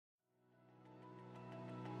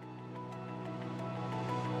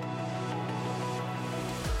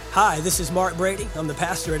Hi, this is Mark Brady. I'm the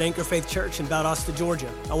pastor at Anchor Faith Church in Valdosta,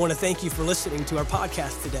 Georgia. I want to thank you for listening to our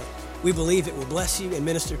podcast today. We believe it will bless you and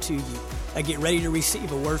minister to you. Now get ready to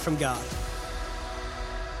receive a word from God.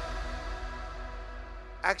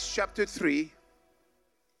 Acts chapter 3.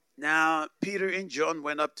 Now, Peter and John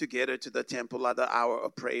went up together to the temple at the hour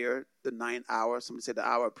of prayer, the 9th hour. Some say the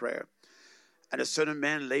hour of prayer. And a certain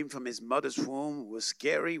man lame from his mother's womb was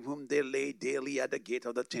scary, whom they laid daily at the gate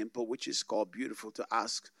of the temple, which is called Beautiful, to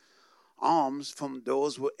ask alms from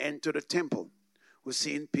those who enter the temple. Who,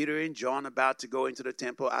 seeing Peter and John about to go into the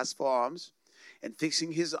temple, asked for alms. And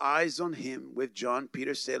fixing his eyes on him with John,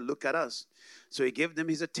 Peter said, "Look at us." So he gave them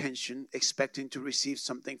his attention, expecting to receive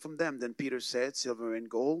something from them. Then Peter said, "Silver and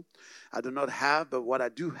gold I do not have, but what I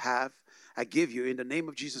do have, I give you. In the name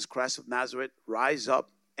of Jesus Christ of Nazareth, rise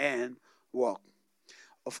up and walk."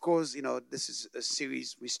 Of course, this is a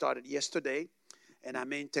series we started yesterday. And our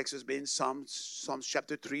main text has been Psalms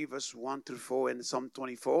chapter 3, verse 1 through 4, and Psalm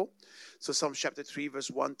 24. So Psalms chapter 3,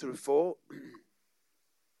 verse 1 through 4.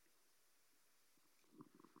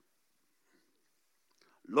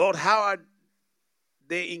 Lord, how are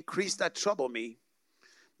they increased that trouble me?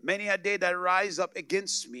 Many are they that rise up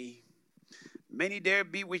against me. Many there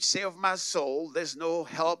be which say of my soul, there's no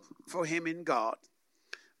help for him in God.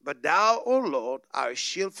 But thou, O Lord, art a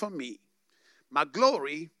shield for me, my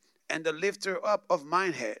glory, and the lifter up of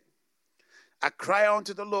mine head. I cry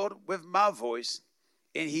unto the Lord with my voice,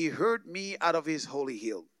 and he heard me out of his holy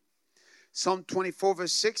hill. Psalm 24,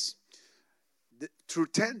 verse 6 through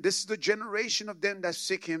 10. This is the generation of them that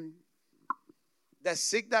seek him, that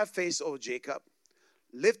seek thy face, O Jacob.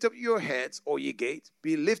 Lift up your heads, O ye gates.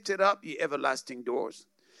 Be lifted up, ye everlasting doors,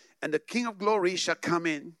 and the King of glory shall come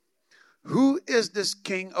in. Who is this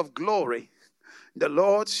King of glory? The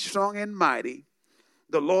Lord strong and mighty,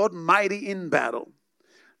 the Lord mighty in battle.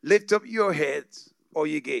 Lift up your heads, O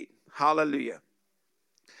ye gate. Hallelujah.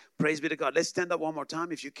 Praise be to God. Let's stand up one more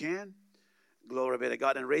time if you can. Glory be to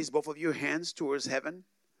God. And raise both of your hands towards heaven.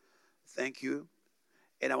 Thank you.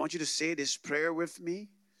 And I want you to say this prayer with me.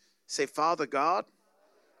 Say, Father God,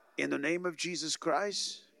 in the name of Jesus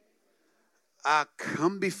Christ, I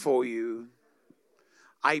come before you.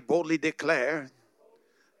 I boldly declare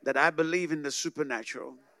that I believe in the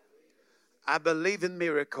supernatural. I believe in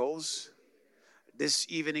miracles. This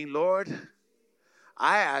evening, Lord,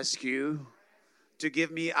 I ask you to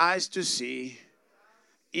give me eyes to see,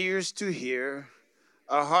 ears to hear,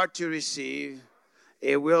 a heart to receive,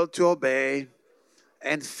 a will to obey,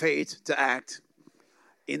 and faith to act.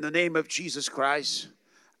 In the name of Jesus Christ,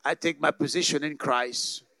 I take my position in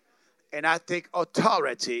Christ, and I take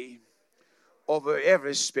authority over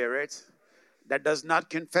every spirit that does not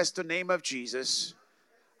confess the name of Jesus.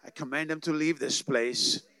 I command them to leave this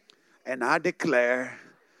place, and I declare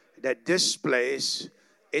that this place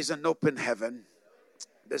is an open heaven.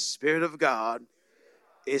 The Spirit of God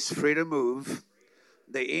is free to move.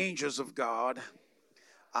 The angels of God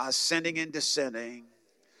are ascending and descending.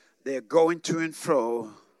 They're going to and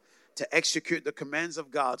fro to execute the commands of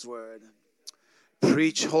God's word.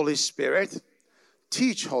 Preach, Holy Spirit.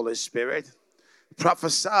 Teach, Holy Spirit.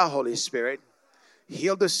 Prophesy, Holy Spirit.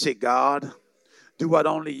 Heal the sick, God. Do what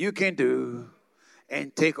only you can do,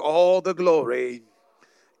 and take all the glory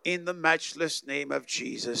in the matchless name of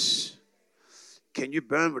Jesus. Can you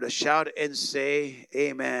burn with a shout and say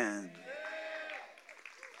amen?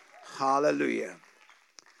 Hallelujah.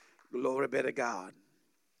 Glory be to God.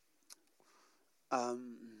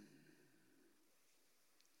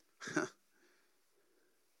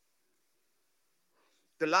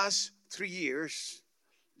 The last 3 years,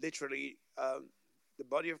 literally, the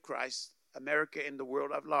body of Christ, America and the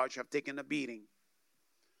world at large have taken a beating.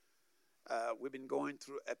 We've been going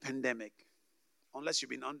through a pandemic. Unless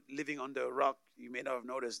you've been living under a rock, you may not have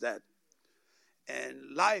noticed that.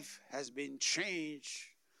 And life has been changed,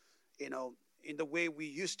 in the way we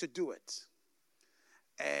used to do it.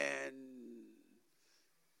 And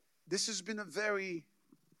this has been a very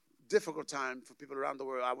difficult time for people around the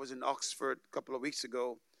world. I was in Oxford a couple of weeks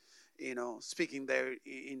ago, speaking there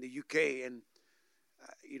in the UK, and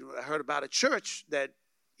I heard about a church that,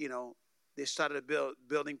 they started a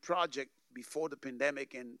building project before the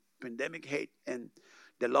pandemic, and pandemic hit, and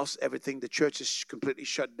they lost everything. The church is completely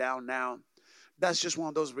shut down now. That's just one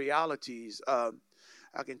of those realities. I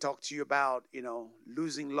can talk to you about,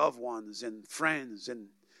 losing loved ones and friends, and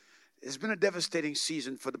it's been a devastating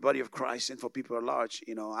season for the body of Christ and for people at large.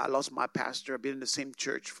 I lost my pastor. I've been in the same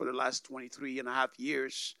church for the last 23 and a half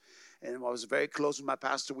years. And I was very close with my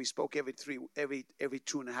pastor. We spoke every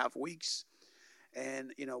 2.5 weeks.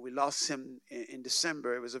 And, we lost him in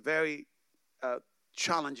December. It was a very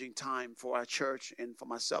challenging time for our church and for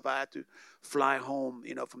myself. I had to fly home,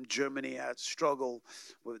 from Germany. I had to struggle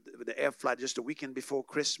with the air flight just a weekend before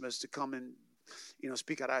Christmas to come and,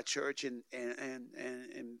 speak at our church and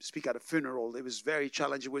speak at a funeral. It was very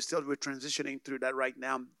challenging. We're transitioning through that right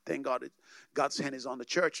now. Thank God God's hand is on the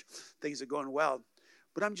church. Things are going well.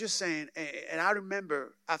 But I'm just saying, and I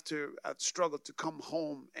remember after I struggled to come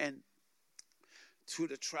home and through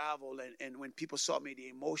the travel and when people saw me, the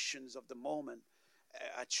emotions of the moment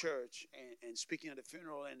at church and speaking at the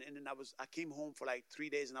funeral, and then I came home for like 3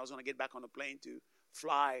 days, and I was going to get back on the plane to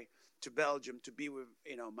fly to Belgium to be with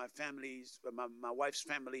my family's, my wife's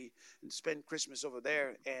family, and spend Christmas over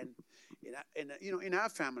there, and in our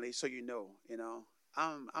family, so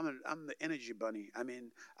I'm the energy bunny. I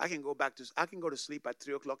mean, I can go to sleep at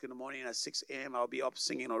 3:00 in the morning, and at 6 a.m. I'll be up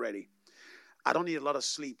singing already. I don't need a lot of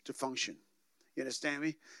sleep to function. You understand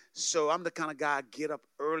me? So I'm the kind of guy, I get up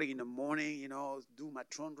early in the morning, do my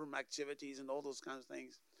throne room activities and all those kinds of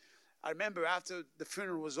things. I remember after the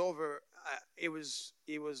funeral was over, it was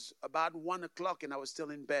about 1:00, and I was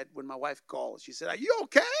still in bed when my wife called. She said, "Are you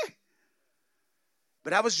okay?"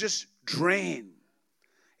 But I was just drained,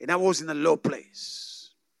 and I was in a low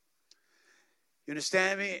place. You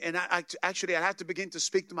understand me? And I had to begin to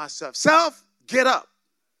speak to myself. Self, get up.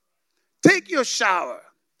 Take your shower.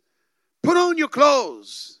 Put on your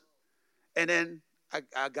clothes. And then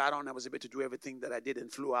I got on. I was able to do everything that I did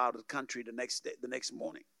and flew out of the country the next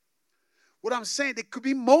morning. What I'm saying, there could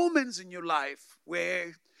be moments in your life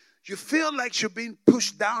where you feel like you're being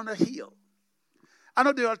pushed down a hill. I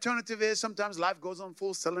know the alternative is sometimes life goes on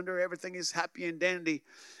full cylinder. Everything is happy and dandy.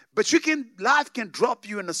 But life can drop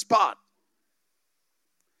you in a spot.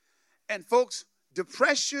 And folks,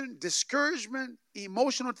 depression, discouragement,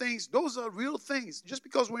 emotional things, those are real things. Just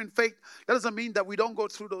because we're in faith, that doesn't mean that we don't go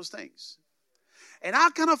through those things. And I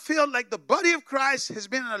kind of feel like the body of Christ has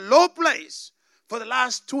been in a low place for the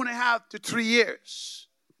last 2.5 to 3 years.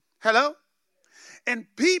 Hello? And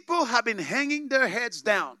people have been hanging their heads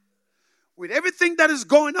down with everything that is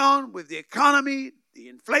going on with the economy, the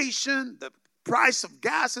inflation, the price of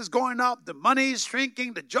gas is going up, the money is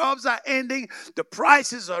shrinking, the jobs are ending, the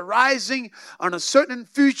prices are rising on a certain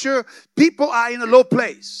future. People are in a low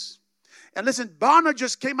place. And listen, Barna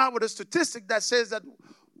just came out with a statistic that says that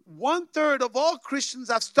 1/3 of all Christians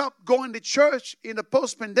have stopped going to church in the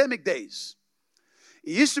post-pandemic days.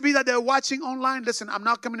 It used to be that they were watching online. Listen, I'm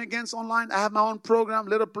not coming against online. I have my own program,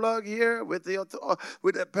 little plug here with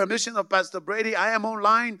the permission of Pastor Brady. I am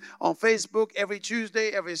online on Facebook every Tuesday,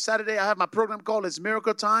 every Saturday. I have my program called It's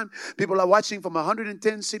Miracle Time. People are watching from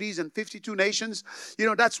 110 cities and 52 nations.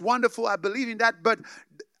 That's wonderful. I believe in that. But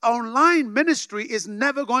online ministry is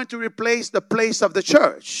never going to replace the place of the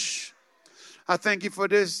church. I thank you for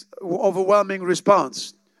this overwhelming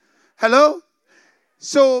response. Hello?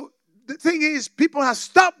 So, the thing is, people have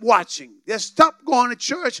stopped watching. They stopped going to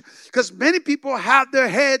church because many people have their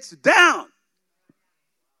heads down.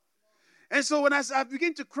 And so when I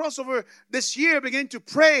begin to cross over this year, begin to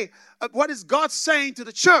pray, what is God saying to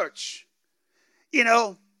the church?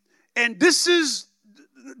 And this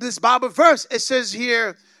Bible verse, it says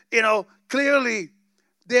here, clearly,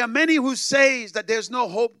 there are many who say that there's no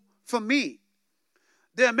hope for me.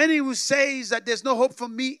 There are many who say that there's no hope for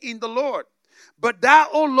me in the Lord. But thou,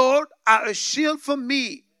 O Lord, art a shield for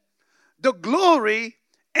me, the glory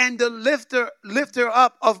and the lifter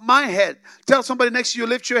up of my head. Tell somebody next to you,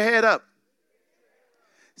 lift your head up.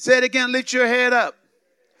 Say it again, lift your head up.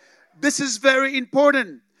 This is very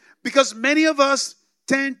important because many of us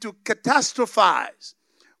tend to catastrophize.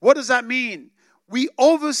 What does that mean? We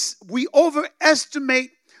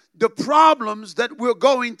overestimate the problems that we're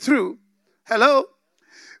going through. Hello?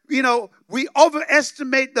 We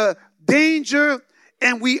overestimate the danger,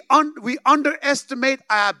 and we underestimate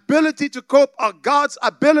our ability to cope, or God's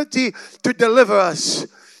ability to deliver us,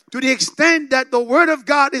 to the extent that the Word of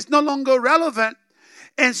God is no longer relevant.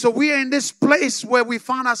 And so we are in this place where we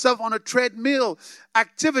find ourselves on a treadmill,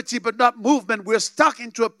 activity but not movement. We're stuck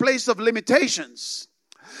into a place of limitations.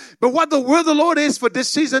 But what the word of the Lord is for this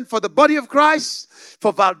season, for the body of Christ,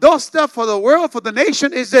 for Valdosta, for the world, for the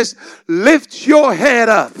nation, is this: lift your head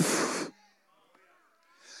up.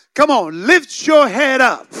 Come on, lift your head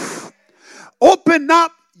up. Open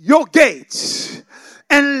up your gates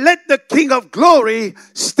and let the King of Glory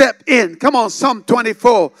step in. Come on, Psalm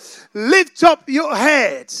 24. Lift up your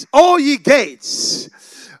heads, all ye gates.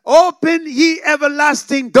 Open ye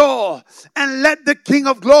everlasting door and let the King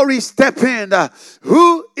of Glory step in.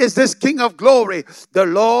 Who is this King of Glory? The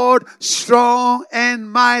Lord strong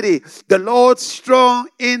and mighty. The Lord strong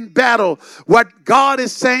in battle. What God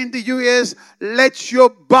is saying to you is, let your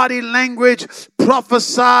body language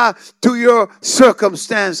prophesy to your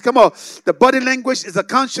circumstance. Come on. The body language is a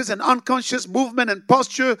conscious and unconscious movement and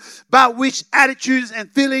posture by which attitudes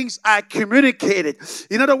and feelings are communicated.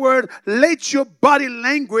 In other words, let your body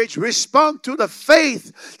language respond to the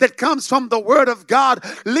faith that comes from the Word of God.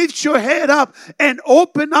 Lift your head up and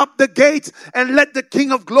open up the gate and let the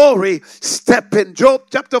King of Glory step in. Job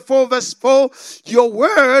chapter 4 verse 4, your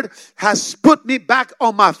word has put me back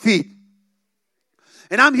on my feet.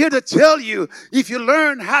 And I'm here to tell you, if you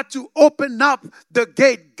learn how to open up the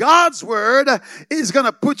gate, God's word is going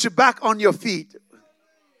to put you back on your feet.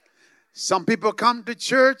 Some people come to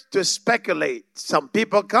church to speculate. Some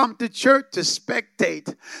people come to church to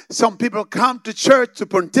spectate. Some people come to church to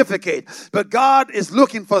pontificate. But God is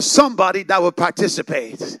looking for somebody that will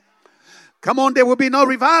participate. Come on, there will be no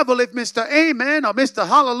revival if Mr. Amen or Mr.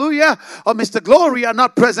 Hallelujah or Mr. Glory are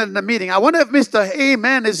not present in the meeting. I wonder if Mr.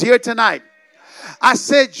 Amen is here tonight. I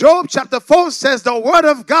said Job chapter 4 says the word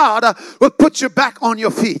of God will put you back on your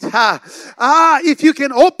feet. If you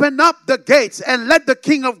can open up the gates and let the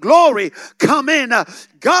King of Glory come in,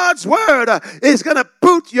 God's word is going to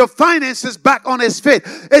put your finances back on his feet.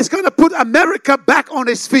 It's going to put America back on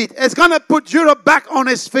his feet. It's going to put Europe back on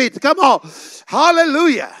his feet. Come on.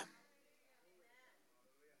 Hallelujah.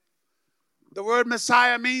 The word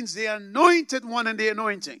Messiah means the anointed one and the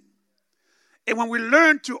anointing. And when we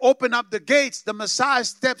learn to open up the gates, the Messiah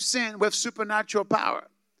steps in with supernatural power.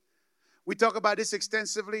 We talk about this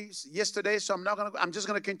extensively yesterday, so I'm just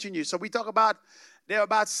going to continue. So we talk about there are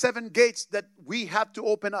about 7 gates that we have to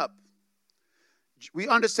open up. We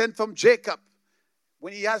understand from Jacob,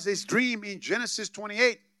 when he has his dream in Genesis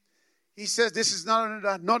 28, he says this is not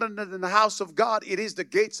in the house of God, it is the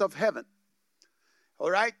gates of heaven.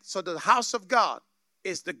 All right? So the house of God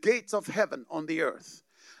is the gates of heaven on the earth.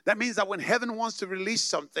 That means that when heaven wants to release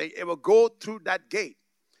something, it will go through that gate.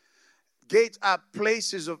 Gates are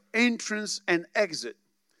places of entrance and exit.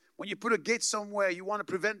 When you put a gate somewhere, you want to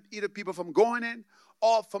prevent either people from going in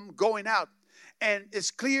or from going out. And it's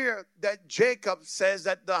clear that Jacob says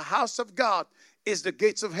that the house of God is the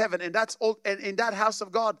gates of heaven. And that's all. And in that house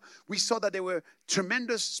of God, we saw that there were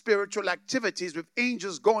tremendous spiritual activities with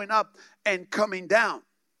angels going up and coming down.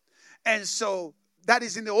 And so that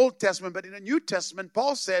is in the Old Testament. But in the New Testament,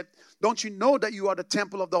 Paul said, don't you know that you are the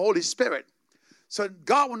temple of the Holy Spirit? So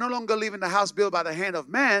God will no longer live in the house built by the hand of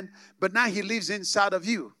man, but now he lives inside of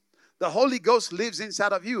you. The Holy Ghost lives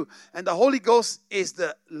inside of you. And the Holy Ghost is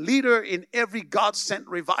the leader in every God-sent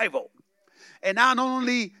revival. And now not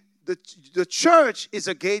only the church is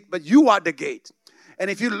a gate, but you are the gate. And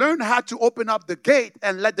if you learn how to open up the gate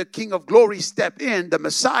and let the King of Glory step in, the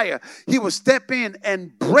Messiah, he will step in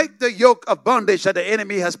and break the yoke of bondage that the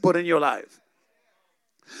enemy has put in your life.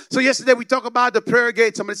 So yesterday we talked about the prayer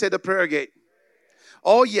gate. Somebody say the prayer gate.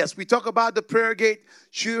 Oh yes, we talk about the prayer gate.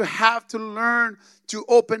 You have to learn to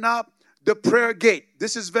open up the prayer gate.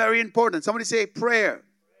 This is very important. Somebody say prayer.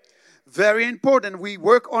 Very important. We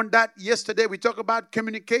work on that yesterday. We talk about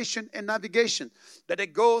communication and navigation, that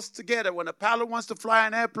it goes together. When a pilot wants to fly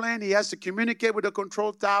an airplane, he has to communicate with the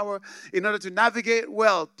control tower in order to navigate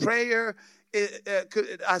well. Prayer,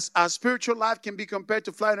 our spiritual life can be compared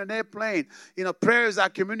to flying an airplane. You know, prayer is our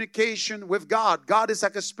communication with God. God is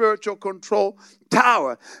like a spiritual control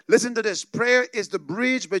tower. Listen to this. Prayer is the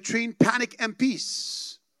bridge between panic and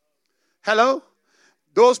peace. Hello?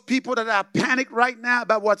 Those people that are panicked right now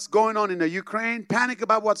about what's going on in the Ukraine, panic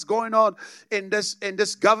about what's going on in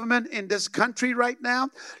this government, in this country right now.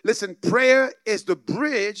 Listen, prayer is the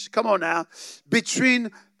bridge, come on now,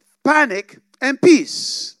 between panic and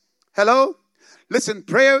peace. Hello? Listen,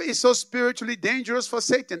 prayer is so spiritually dangerous for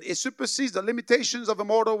Satan. It supersedes the limitations of a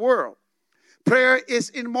mortal world. Prayer is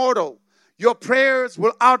immortal. Your prayers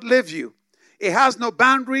will outlive you. It has no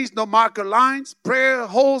boundaries, no marker lines. Prayer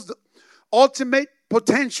holds the ultimate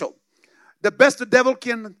potential. The best the devil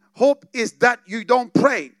can hope is that you don't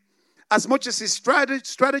pray. As much as his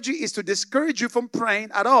strategy is to discourage you from praying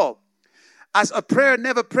at all. As a prayer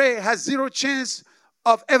never prayed has zero chance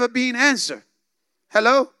of ever being answered.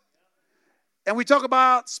 Hello? And we talk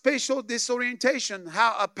about spatial disorientation,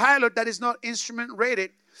 how a pilot that is not instrument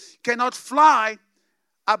rated cannot fly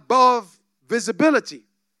above visibility.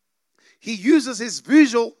 He uses his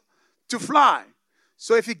visual to fly.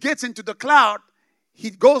 So if he gets into the cloud, he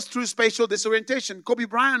goes through spatial disorientation. Kobe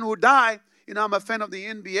Bryant, who died, you know, I'm a fan of the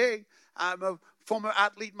NBA. I'm a former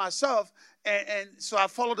athlete myself. And so I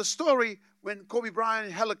followed the story when Kobe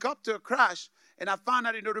Bryant helicopter crashed. And I found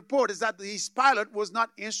out in the report is that his pilot was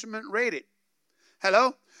not instrument rated.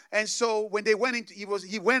 Hello? And so when they went into,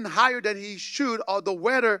 he went higher than he should, or the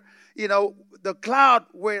weather, the cloud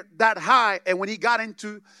were that high. And when he got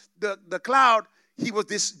into the cloud, he was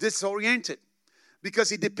disoriented because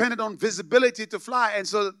he depended on visibility to fly. And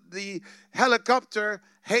so the helicopter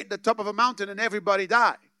hit the top of a mountain and everybody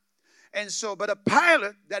died. And so, but a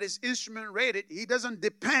pilot that is instrument rated, he doesn't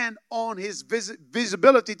depend on his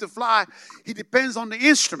visibility to fly. He depends on the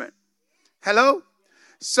instrument. Hello?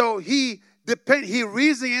 So he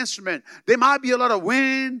reads the instrument. There might be a lot of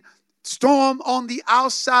wind, storm on the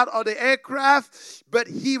outside of the aircraft, but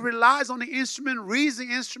he relies on the instrument, reads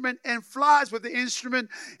the instrument, and flies with the instrument.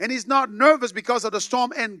 And he's not nervous because of the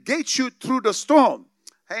storm and gets you through the storm.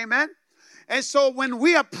 Amen? And so when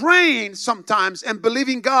we are praying sometimes and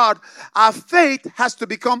believing God, our faith has to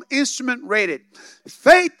become instrument rated.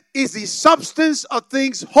 Faith is the substance of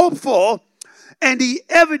things hoped for and the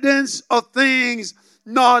evidence of things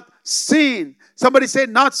not seen. Somebody say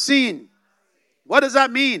not seen. What does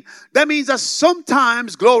that mean? That means that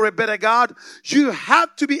sometimes, glory be to God, you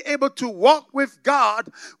have to be able to walk with God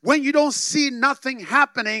when you don't see nothing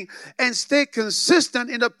happening and stay consistent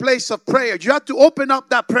in the place of prayer. You have to open up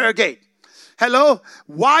that prayer gate. Hello?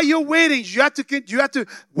 While you're waiting, you have to,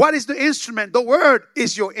 what is the instrument? The word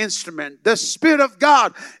is your instrument. The Spirit of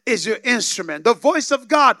God is your instrument. The voice of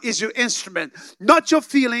God is your instrument. Not your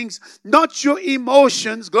feelings, not your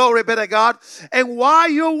emotions, glory be to God. And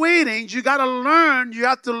while you're waiting, you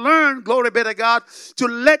have to learn, glory be to God, to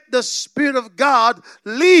let the Spirit of God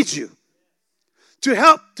lead you.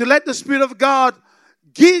 To let the Spirit of God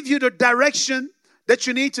give you the direction that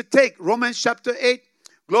you need to take. Romans chapter 8.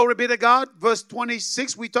 Glory be to God. Verse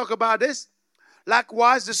 26, we talk about this.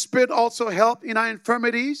 Likewise, the Spirit also help in our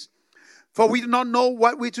infirmities. For we do not know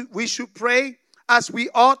what we should pray as we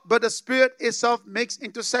ought, but the Spirit itself makes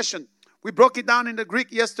intercession. We broke it down in the Greek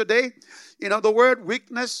yesterday. The word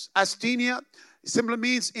weakness, asthenia, simply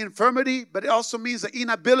means infirmity, but it also means the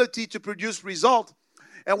inability to produce result.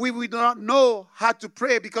 And we do not know how to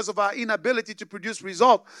pray because of our inability to produce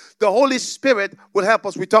result. The Holy Spirit will help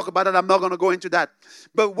us. We talk about it. I'm not going to go into that.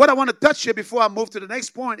 But what I want to touch here before I move to the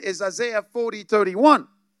next point is Isaiah 40:31.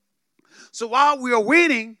 So while we are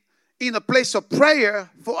waiting in a place of prayer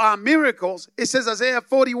for our miracles, it says Isaiah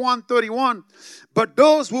 41:31, but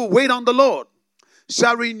those who wait on the Lord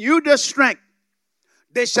shall renew their strength.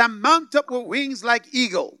 They shall mount up with wings like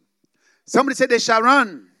eagle. Somebody said they shall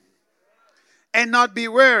run and not be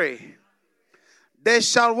weary. They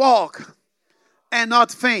shall walk and not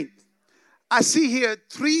faint. I see here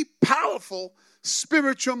 3 powerful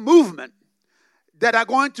spiritual movements that are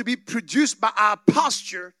going to be produced by our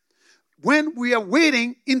posture when we are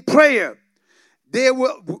waiting in prayer. They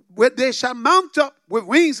shall mount up with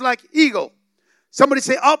wings like eagle. Somebody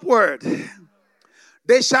say upward.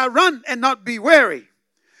 They shall run and not be weary.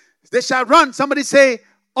 They shall run. Somebody say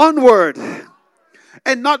onward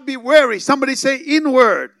and not be weary. Somebody say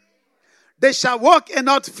inward. They shall walk and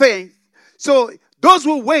not faint. So those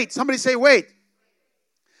who wait, somebody say wait.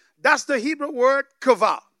 That's the Hebrew word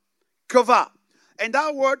kavah. Kavah. And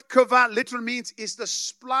that word kavah literally means it's the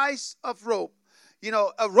splice of rope.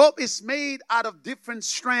 A rope is made out of different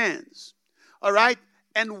strands. All right?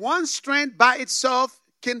 And one strand by itself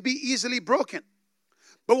can be easily broken.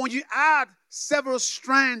 But when you add several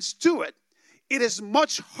strands to it, it is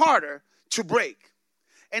much harder to break.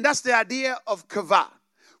 And that's the idea of kavah,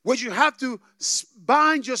 where you have to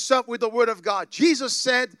bind yourself with the word of God. Jesus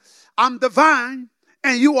said, I'm the vine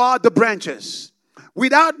and you are the branches.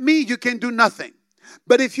 Without me, you can do nothing.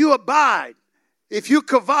 But if you abide, if you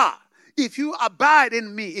kavah, if you abide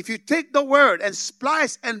in me, if you take the word and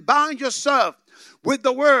splice and bind yourself with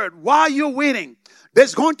the word while you're waiting,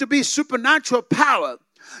 there's going to be supernatural power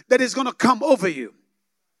that is going to come over you.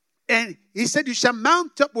 And he said, you shall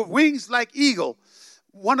mount up with wings like eagle.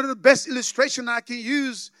 One of the best illustrations I can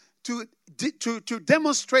use to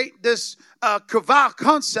demonstrate this kavah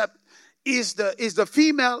concept is the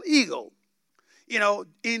female eagle.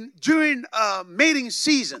 During mating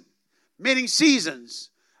seasons,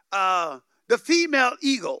 the female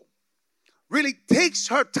eagle really takes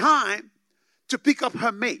her time to pick up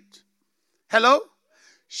her mate. Hello?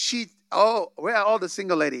 Where are all the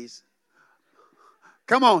single ladies?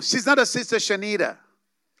 Come on, she's not a Sister Shanita.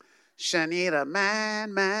 Shanita,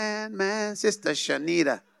 man, Sister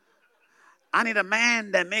Shanita. I need a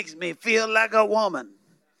man that makes me feel like a woman.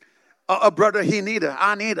 A brother, I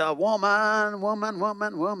need a woman.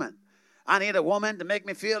 I need a woman to make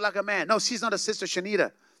me feel like a man. No, she's not a Sister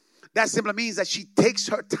Shanita. That simply means that she takes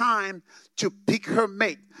her time to pick her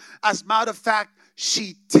mate. As a matter of fact,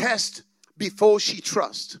 she tests before she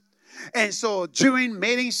trusts. And so during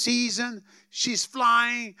mating season, she's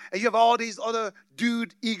flying, and you have all these other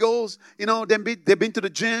dude eagles, they've been to the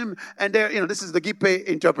gym, and they're, this is the Gipe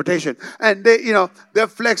interpretation, and they're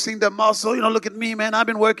flexing their muscle, look at me, man, I've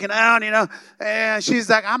been working out, and she's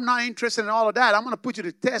like, I'm not interested in all of that. I'm going to put you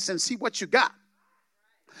to test and see what you got.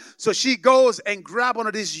 So she goes and grabs one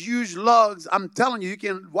of these huge lugs. I'm telling you, you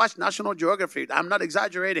can watch National Geographic. I'm not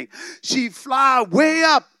exaggerating. She flies way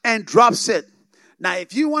up and drops it. Now,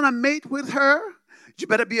 if you want to mate with her, you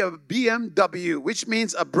better be a BMW, which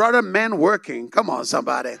means a brother man working. Come on,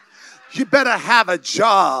 somebody. You better have a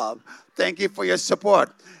job. Thank you for your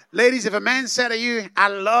support. Ladies, if a man said to you, I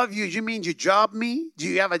love you, you mean you job me? Do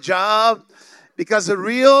you have a job? Because the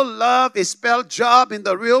real love is spelled job in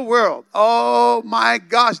the real world. Oh, my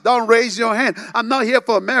gosh. Don't raise your hand. I'm not here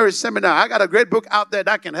for a marriage seminar. I got a great book out there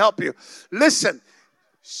that can help you. Listen.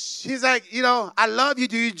 She's like, I love you.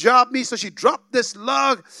 Do you job me? So she dropped this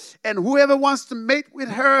lug, and whoever wants to mate with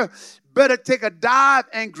her better take a dive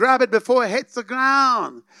and grab it before it hits the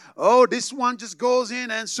ground. Oh, this one just goes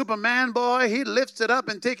in, and Superman boy, he lifts it up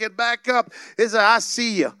and take it back up. He says, I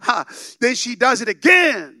see you. Then she does it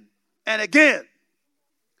again and again.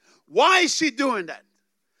 Why is she doing that?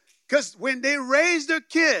 Because when they raise their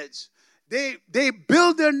kids, they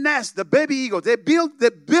build their nest, the baby eagles, they build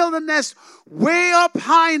a nest way up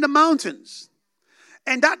high in the mountains.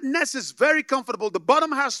 And that nest is very comfortable. The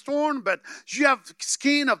bottom has thorn, but you have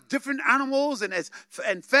skin of different animals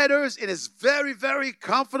and feathers. It is very, very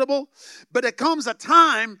comfortable. But there comes a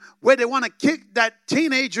time where they want to kick that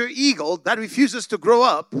teenager eagle that refuses to grow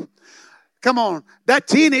up. Come on, that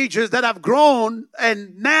teenagers that have grown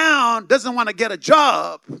and now doesn't want to get a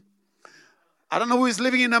job. I don't know who is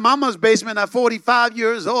living in their mama's basement at 45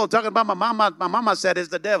 years old talking about my mama. My mama said it's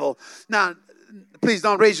the devil. Now, please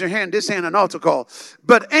don't raise your hand. This ain't an altar call.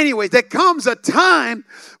 But anyway, there comes a time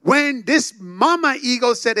when this mama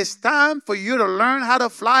eagle said it's time for you to learn how to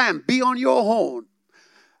fly and be on your own.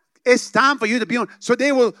 It's time for you to be on. So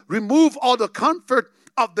they will remove all the comfort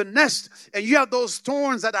of the nest, and you have those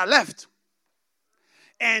thorns that are left.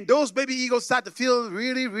 And those baby eagles start to feel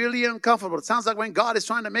really, really uncomfortable. It sounds like when God is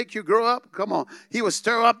trying to make you grow up. Come on. He will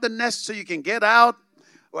stir up the nest so you can get out.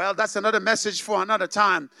 Well, that's another message for another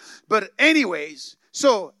time. But anyways,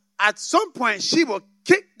 so at some point, she will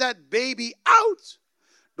kick that baby out.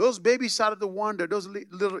 Those babies started to wonder, those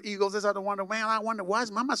little eagles, they started to wonder, man, I wonder, why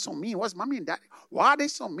is mama so mean? What's mommy and daddy? Why are they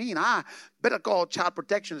so mean? I better call Child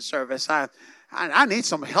Protection Service. I need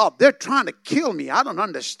some help. They're trying to kill me. I don't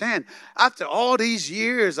understand. After all these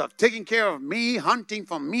years of taking care of me, hunting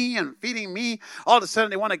for me, and feeding me, all of a sudden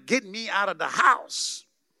they want to get me out of the house.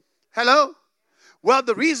 Hello? Well,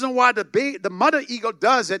 the reason why the mother eagle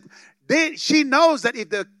does it, she knows that if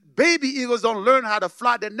the baby eagles don't learn how to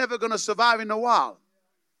fly, they're never going to survive in the wild.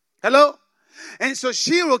 Hello? And so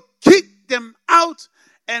she will kick them out,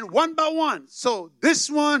 and one by one. So this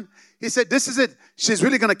one, he said, this is it. She's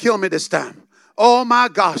really going to kill me this time. Oh my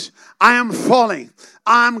gosh, I am falling.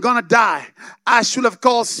 I'm going to die. I should have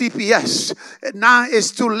called CPS. Now it's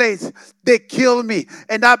too late. They killed me.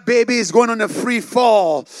 And that baby is going on a free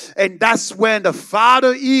fall. And that's when the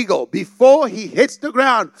father eagle, before he hits the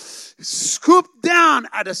ground, scoop down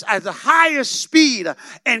at a higher speed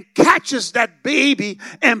and catches that baby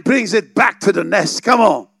and brings it back to the nest. Come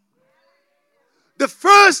on. The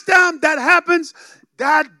first time that happens,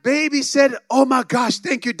 that baby said, oh my gosh,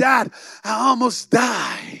 thank you, Dad. I almost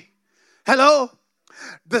died. Hello?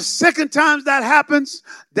 The second time that happens,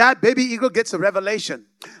 that baby eagle gets a revelation.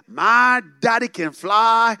 My daddy can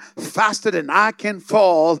fly faster than I can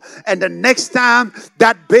fall. And the next time,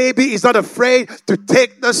 that baby is not afraid to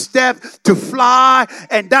take the step to fly.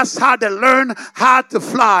 And that's how they learn how to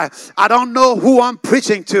fly. I don't know who I'm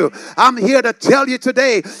preaching to. I'm here to tell you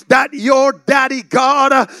today that your daddy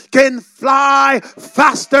God can fly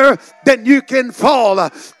faster than you can fall.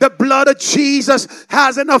 The blood of Jesus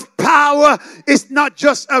has enough power. It's not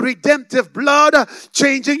just a redemptive blood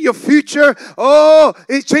changing your future. Oh,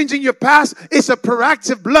 it's changing your past. It's a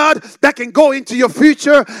proactive blood that can go into your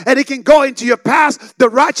future and it can go into your past. The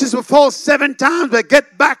righteous will fall 7 times but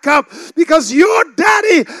get back up because your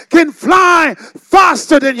daddy can fly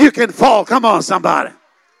faster than you can fall. Come on, somebody.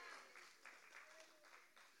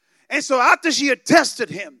 And so after she had tested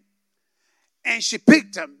him and she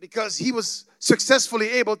picked him because he was successfully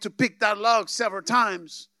able to pick that log several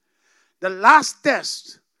times, the last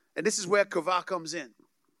test, and this is where Kava comes in.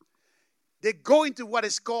 They go into what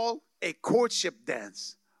is called a courtship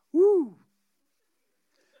dance. Woo.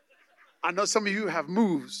 I know some of you have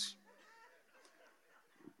moves.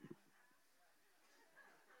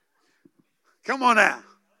 Come on now.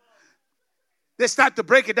 They start to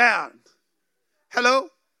break it down. Hello?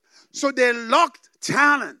 So they locked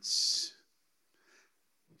talents.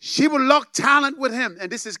 She will lock talent with him,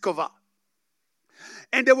 and this is Kava.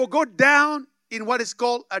 And they will go down in what is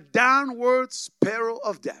called a downward spiral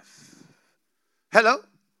of death. Hello?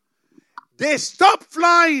 They stop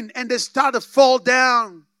flying and they start to fall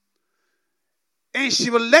down. And she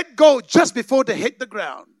will let go just before they hit the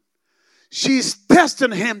ground. She's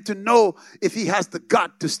testing him to know if he has the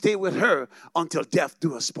gut to stay with her until death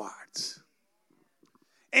do us part.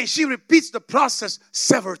 And she repeats the process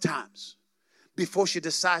several times before she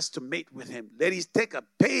decides to mate with him. Ladies, take a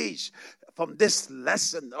page from this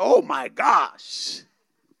lesson. Oh my gosh.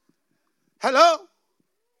 Hello?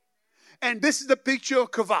 And this is the picture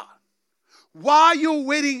of Kava. While you're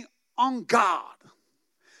waiting on God,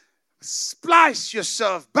 splice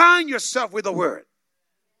yourself, bind yourself with the word.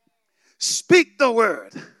 Speak the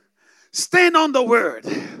word. Stand on the word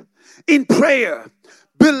in prayer,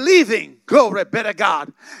 believing, glory be to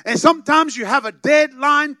God. And sometimes you have a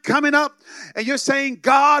deadline coming up and you're saying,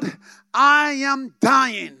 God, I am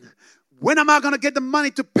dying. When am I going to get the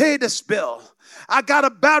money to pay this bill? I got a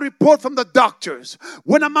bad report from the doctors.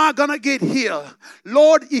 When am I going to get healed?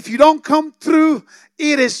 Lord, if you don't come through,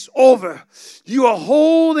 it is over. You are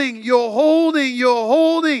holding, and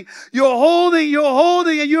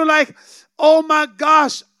you're like, oh my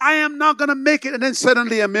gosh, I am not going to make it. And then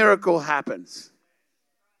suddenly a miracle happens.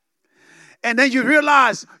 And then you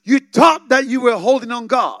realize you thought that you were holding on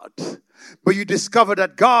God, but you discovered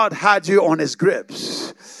that God had you on his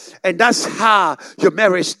grips. And that's how your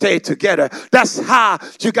marriage stayed together. That's how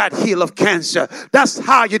you got healed of cancer. That's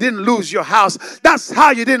how you didn't lose your house. That's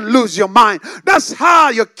how you didn't lose your mind. That's how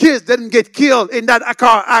your kids didn't get killed in that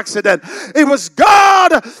car accident. It was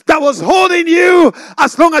God that was holding you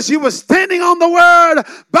as long as you were standing on the word,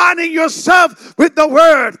 binding yourself with the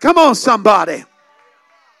word. Come on, somebody.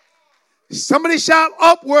 Somebody shout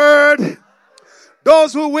upward.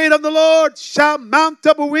 Those who wait on the Lord shall mount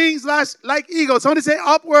up with wings like eagles. Somebody say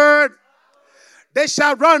upward. They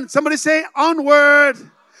shall run. Somebody say onward.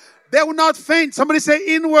 They will not faint. Somebody say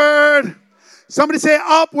inward. Somebody say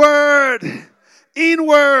upward.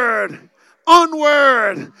 Inward.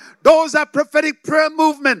 Onward. Those are prophetic prayer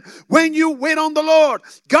movement. When you wait on the Lord,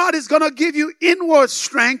 God is going to give you inward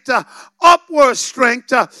strength, upward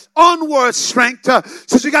strength, onward strength.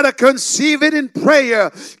 So you got to conceive it in prayer,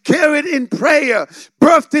 carry it in prayer,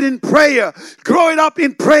 birth it in prayer, grow it up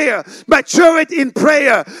in prayer, mature it in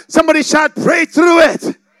prayer. Somebody shout, pray through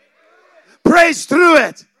it. Praise through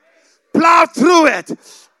it. Plow through it.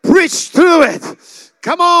 Preach through it.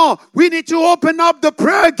 Come on, we need to open up the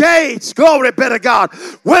prayer gates. Glory be to God.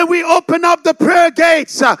 When we open up the prayer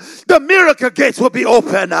gates, the miracle gates will be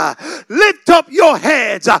open. Lift up your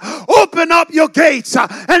heads, open up your gates, and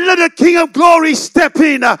let the King of Glory step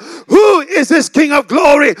in. Who is this King of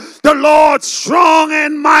Glory? The Lord strong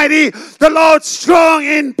and mighty, the Lord strong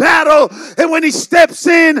in battle. And when he steps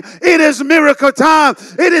in, it is miracle time.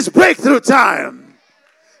 It is breakthrough time.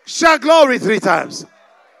 Shout glory 3 times.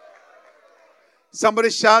 Somebody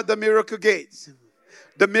shout the miracle gate.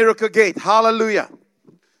 The miracle gate. Hallelujah.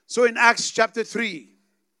 So in Acts chapter 3,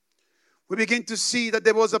 we begin to see that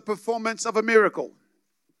there was a performance of a miracle.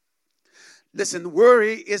 Listen,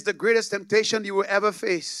 worry is the greatest temptation you will ever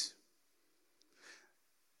face.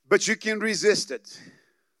 But you can resist it.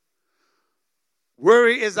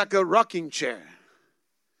 Worry is like a rocking chair.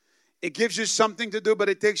 It gives you something to do, but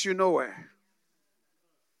it takes you nowhere.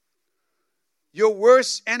 Your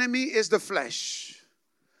worst enemy is the flesh.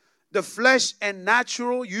 The flesh and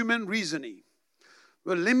natural human reasoning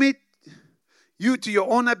will limit you to your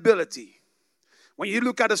own ability. When you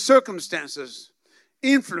look at the circumstances,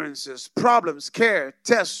 influences, problems, care,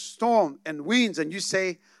 tests, storm, and winds, and you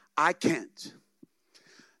say, I can't.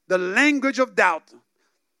 The language of doubt,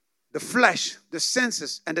 the flesh, the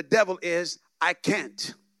senses, and the devil is, I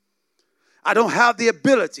can't. I don't have the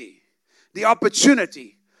ability, the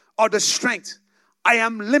opportunity, or the strength. I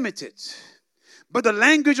am limited. But the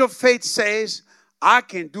language of faith says, I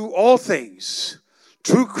can do all things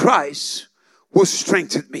through Christ who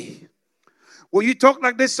strengthened me. When you talk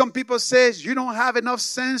like this, some people say, you don't have enough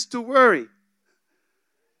sense to worry.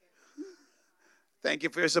 Thank you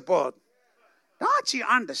for your support. Don't you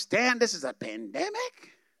understand this is a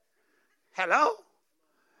pandemic? Hello?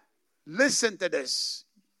 Listen to this.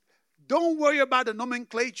 Don't worry about the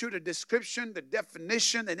nomenclature, the description, the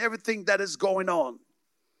definition, and everything that is going on.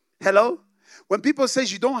 Hello? When people say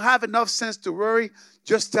you don't have enough sense to worry,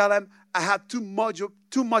 just tell them, I have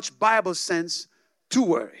too much Bible sense to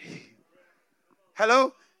worry.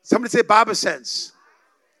 Hello? Somebody say Bible sense.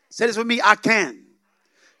 Say this with me, I can.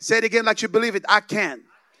 Say it again like you believe it. I can.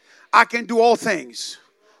 I can do all things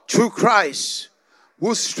through Christ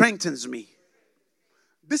who strengthens me.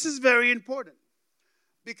 This is very important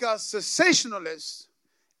because cessationalists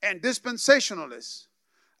and dispensationalists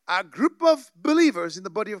are a group of believers in the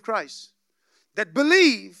body of Christ that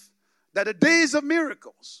believe that the days of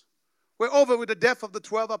miracles were over with the death of the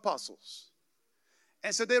 12 apostles.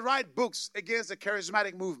 And so they write books against the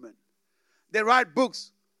charismatic movement. They write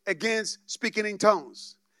books against speaking in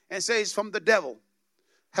tongues and say it's from the devil.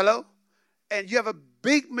 Hello? And you have a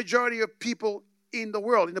big majority of people in the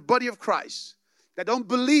world, in the body of Christ, that don't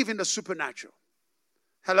believe in the supernatural.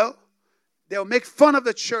 Hello? They'll make fun of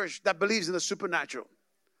the church that believes in the supernatural.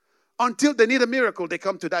 Until they need a miracle, they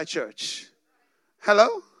come to that church.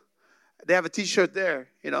 Hello? They have a t-shirt there.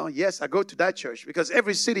 Yes, I go to that church because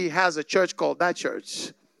every city has a church called that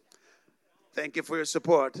church. Thank you for your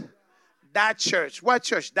support. That church. What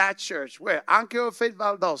church? That church. Where? Anchor of Faith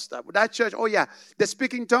Valdosta. That church. Oh, yeah. They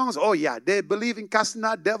speak in tongues. Oh, yeah. They believe in casting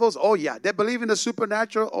out devils. Oh, yeah. They believe in the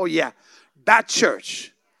supernatural. Oh, yeah. That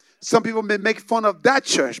church. Some people may make fun of that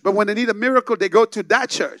church, but when they need a miracle, they go to that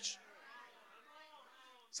church.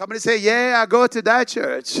 Somebody say, yeah, I go to that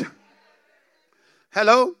church.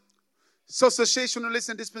 Hello? So cessationalists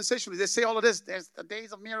and dispensationalists, they say all of this. There's the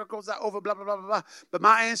days of miracles are over, blah, blah, blah, blah, blah. But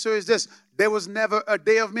my answer is this. There was never a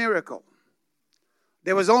day of miracle.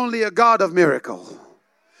 There was only a God of miracle.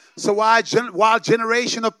 So while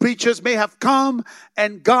generation of preachers may have come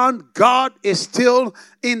and gone, God is still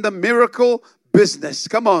in the miracle business.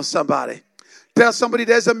 Come on, somebody. Tell somebody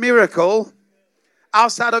there's a miracle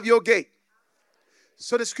outside of your gate.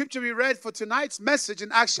 So the scripture we read for tonight's message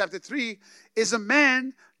in Acts chapter 3 is a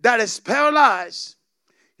man that is paralyzed.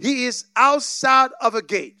 He is outside of a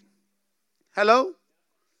gate. Hello?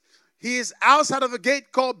 He is outside of a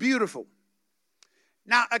gate called Beautiful.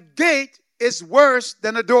 Now, a gate is worse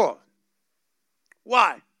than a door.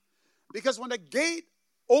 Why? Because when the gate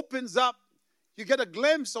opens up, you get a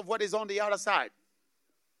glimpse of what is on the other side.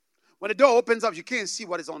 When the door opens up, you can't see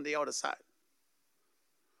what is on the other side.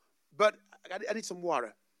 But I need some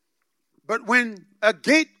water. But when a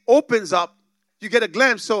gate opens up, you get a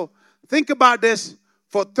glimpse. So think about this.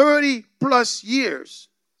 For 30 plus years,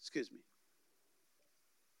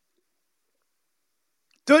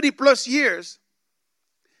 30 plus years,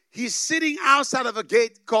 he's sitting outside of a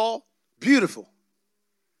gate called Beautiful.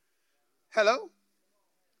 Hello?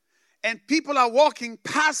 And people are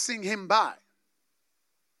passing him by.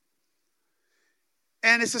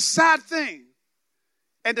 And it's a sad thing.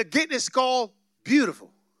 And the gate is called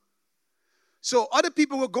Beautiful. So other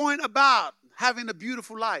people were going about having a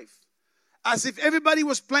beautiful life. As if everybody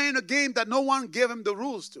was playing a game that no one gave him the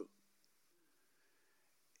rules to.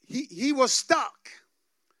 He was stuck.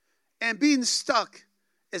 And being stuck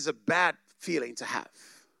is a bad feeling to have.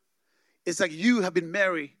 It's like you have been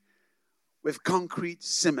married with concrete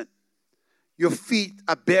cement. Your feet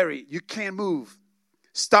are buried. You can't move.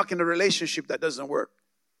 Stuck in a relationship that doesn't work.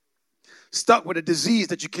 Stuck with a disease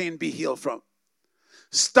that you can't be healed from.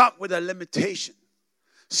 Stuck with a limitation.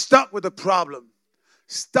 Stuck with a problem.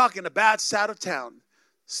 Stuck in a bad side of town.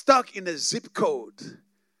 Stuck in a zip code.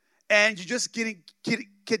 And you just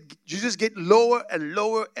get lower and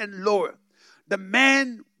lower and lower. The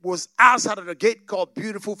man was outside of the gate called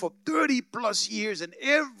Beautiful for 30 plus years. And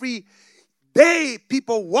every day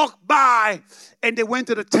people walked by and they went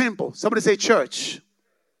to the temple. Somebody say church.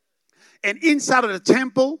 And inside of the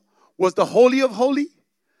temple was the Holy of Holies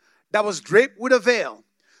that was draped with a veil.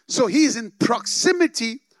 So he's in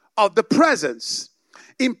proximity of the presence,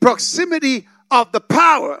 in proximity of the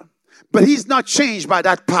power, but he's not changed by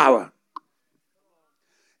that power.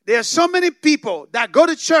 There are so many people that go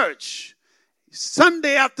to church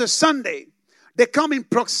Sunday after Sunday. They come in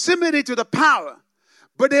proximity to the power,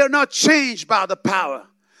 but they are not changed by the power.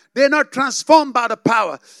 They're not transformed by the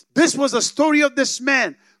power. This was the story of this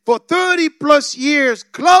man. For 30 plus years,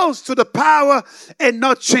 close to the power and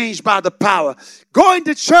not changed by the power. Going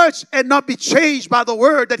to church and not be changed by the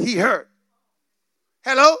word that he heard.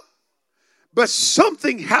 Hello? But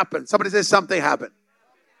something happened. Somebody say something happened.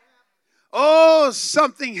 Oh,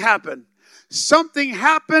 something happened. Something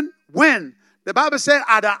happened when? The Bible said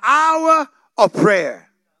at the hour of prayer.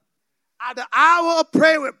 At the hour of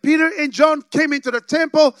prayer, when Peter and John came into the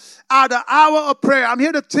temple, at the hour of prayer, I'm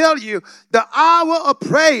here to tell you, the hour of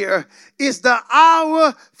prayer is the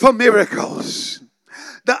hour for miracles.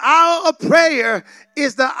 The hour of prayer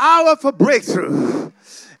is the hour for breakthrough.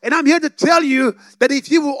 And I'm here to tell you that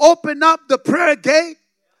if you will open up the prayer gate,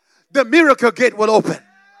 the miracle gate will open.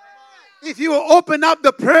 If you will open up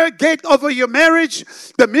the prayer gate over your marriage,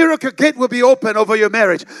 the miracle gate will be open over your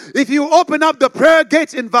marriage. If you open up the prayer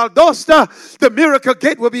gates in Valdosta, the miracle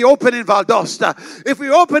gate will be open in Valdosta. If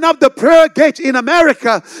we open up the prayer gate in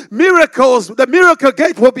America, the miracle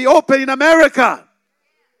gate will be open in America.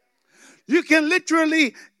 You can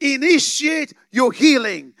literally initiate your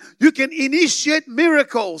healing. You can initiate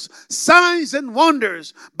miracles, signs and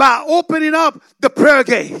wonders by opening up the prayer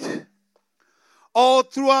gate. All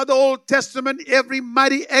throughout the Old Testament, every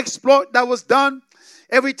mighty exploit that was done,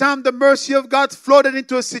 every time the mercy of God floated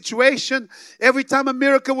into a situation, every time a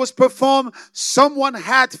miracle was performed, someone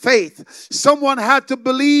had faith. Someone had to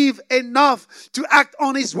believe enough to act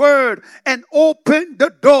on His word and open the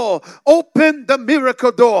door, open the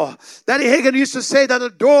miracle door. Daddy Hagin used to say that the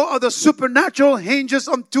door of the supernatural hinges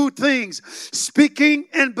on two things: speaking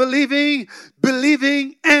and believing,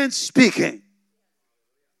 believing and speaking.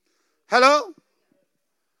 Hello?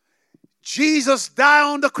 Jesus died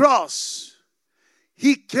on the cross.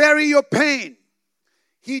 He carried your pain.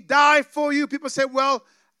 He died for you. People say, well,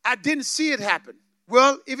 I didn't see it happen.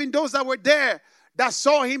 Well, even those that were there that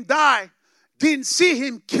saw Him die didn't see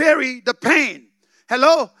Him carry the pain.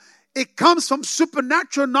 Hello? It comes from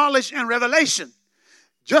supernatural knowledge and revelation.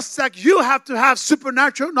 Just like you have to have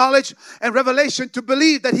supernatural knowledge and revelation to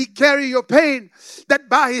believe that He carried your pain, that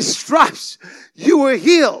by His stripes you were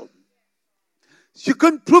healed. You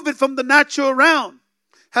couldn't prove it from the natural realm.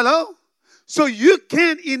 Hello? So you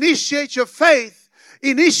can initiate your faith,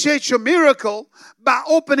 initiate your miracle by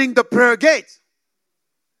opening the prayer gate.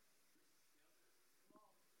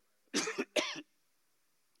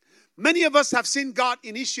 Many of us have seen God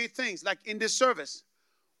initiate things like in this service.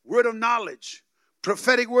 Word of knowledge,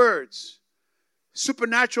 prophetic words,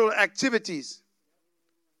 supernatural activities.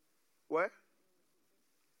 Where?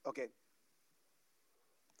 Okay.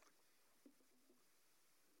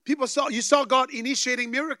 You saw God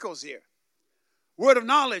initiating miracles here. Word of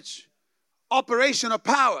knowledge, operation of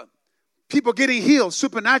power, people getting healed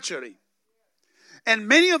supernaturally. And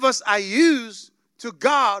many of us are used to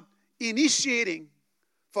God initiating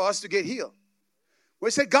for us to get healed.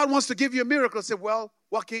 We say God wants to give you a miracle. I say, well,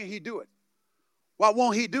 why can't He do it? Why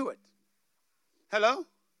won't He do it? Hello?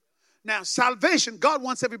 Now, salvation, God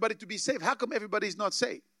wants everybody to be saved. How come everybody's not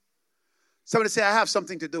saved? Somebody say, I have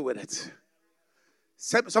something to do with it.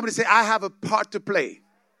 Somebody say, I have a part to play.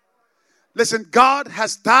 Listen, God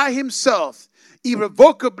has tied Himself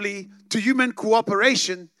irrevocably to human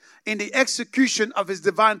cooperation in the execution of His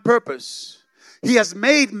divine purpose. He has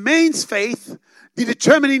made man's faith the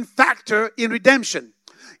determining factor in redemption.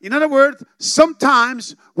 In other words,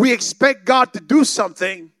 sometimes we expect God to do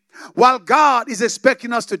something while God is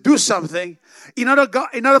expecting us to do something.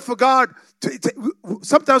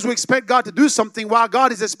 Sometimes we expect God to do something while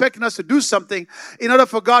God is expecting us to do something in order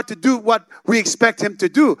for God to do what we expect Him to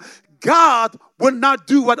do. God will not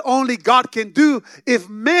do what only God can do if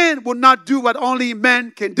man will not do what only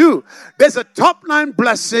man can do. There's a top line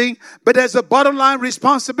blessing, but there's a bottom line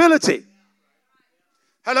responsibility.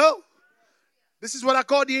 Hello? This is what I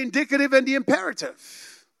call the indicative and the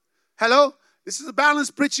imperative. Hello? This is a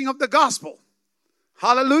balanced preaching of the gospel.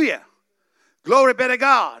 Hallelujah. Glory be to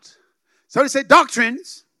God. So they say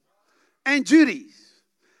doctrines and duties.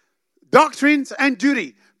 Doctrines and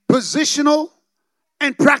duty. Positional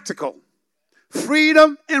and practical.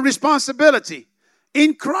 Freedom and responsibility.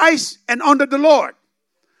 In Christ and under the Lord.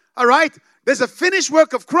 All right? There's a finished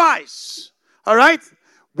work of Christ. All right?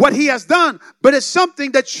 What He has done. But it's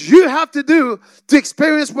something that you have to do to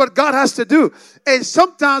experience what God has to do. And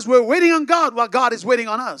sometimes we're waiting on God while God is waiting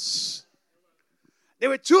on us. There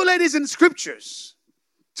were two ladies in scriptures.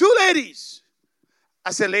 Two ladies.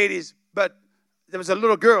 I said ladies, but there was a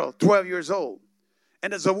little girl, 12 years old.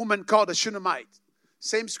 And there's a woman called a Shunammite.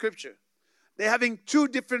 Same scripture. They're having two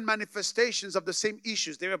different manifestations of the same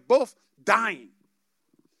issues. They were both dying.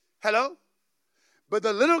 Hello? But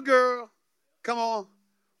the little girl, come on,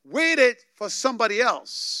 waited for somebody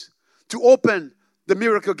else to open the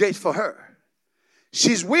miracle gate for her.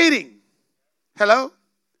 She's waiting. Hello?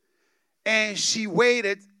 And she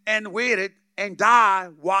waited and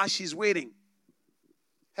died while she's waiting.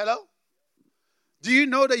 Hello? Do you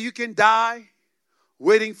know that you can die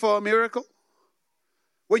waiting for a miracle?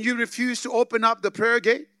 When you refuse to open up the prayer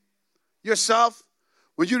gate yourself,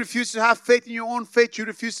 when you refuse to have faith in your own faith, you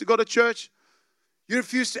refuse to go to church, you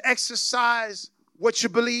refuse to exercise what you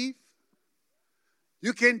believe,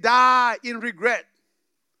 you can die in regret,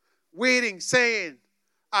 waiting, saying,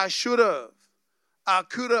 I should have, I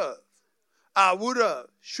could have, I would have,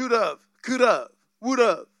 should have, could have, would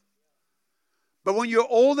have. But when you're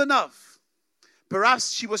old enough,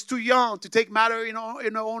 perhaps she was too young to take matter in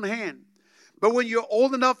her own hand. But when you're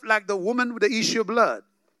old enough, like the woman with the issue of blood,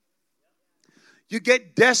 you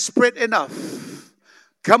get desperate enough.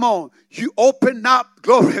 Come on. You open up,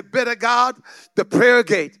 glory be to God, the prayer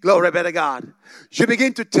gate. Glory be to God. You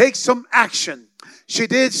begin to take some action. She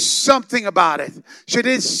did something about it. She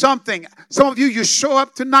did something. Some of you, you show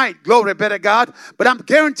up tonight. Glory be to God. But I'm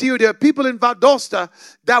guarantee you there are people in Valdosta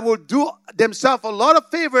that will do themselves a lot of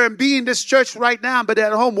favor and be in this church right now, but they're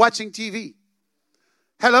at home watching TV.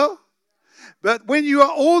 Hello? But when you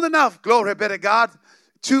are old enough, glory be to God,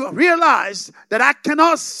 to realize that I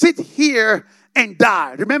cannot sit here and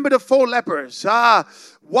die. Remember the 4 lepers.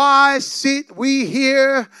 Why sit we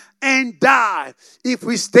here and die? If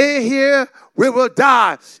we stay here, we will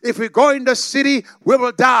die. If we go in the city, we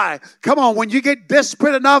will die. Come on, when you get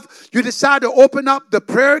desperate enough, you decide to open up the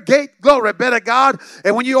prayer gate. Glory be to God.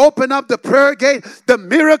 And when you open up the prayer gate, the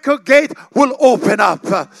miracle gate will open up.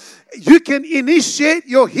 You can initiate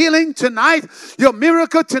your healing tonight, your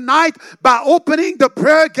miracle tonight, by opening the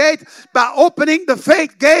prayer gate, by opening the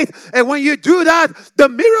faith gate. And when you do that, the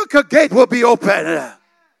miracle gate will be open.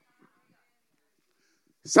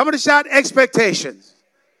 Somebody shout expectations.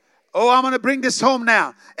 Oh, I'm going to bring this home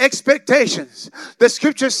now. Expectations. The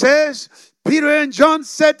scripture says, Peter and John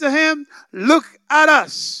said to him, look at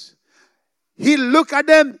us. He looked at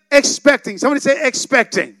them expecting. Somebody say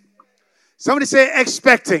expecting. Somebody say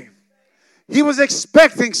expecting. He was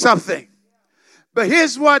expecting something. But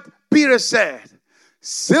here's what Peter said.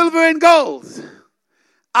 Silver and gold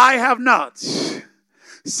I have not.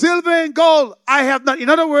 Silver and gold I have not. In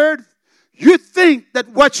other words, you think that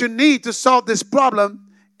what you need to solve this problem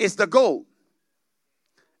is the gold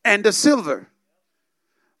and the silver.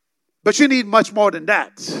 But you need much more than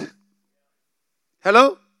that.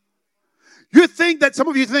 Hello? You think that some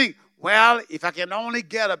of you think, well, if I can only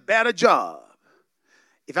get a better job,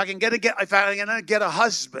 if I can get a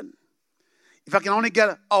husband, if I can only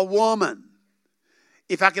get a woman,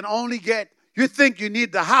 if I can only get, you think you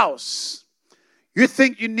need the house, you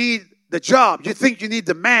think you need the job, you think you need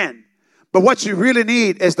the man, but what you really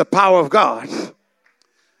need is the power of God.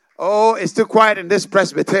 Oh, it's too quiet in this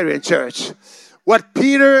Presbyterian church. What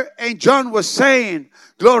Peter and John were saying,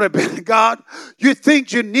 glory be to God, you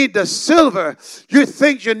think you need the silver, you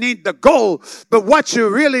think you need the gold, but what you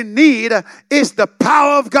really need is the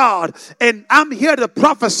power of God. And I'm here to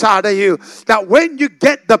prophesy to you that when you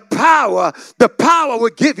get the power will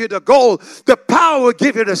give you the gold, the power will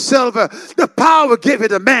give you the silver, the power will give you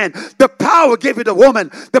the man, the power will give you the woman,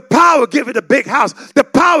 the power will give you the big house, the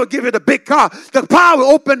power will give you the big car, the power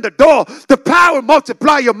will open the door, the power will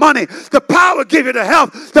multiply your money, the power will give you the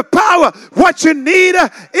health, the power. What you need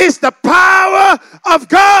is the power of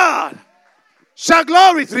God. Shout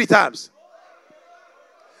glory 3 times.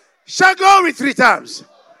 Shout glory 3 times.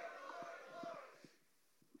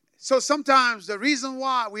 So sometimes the reason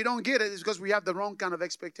why we don't get it is because we have the wrong kind of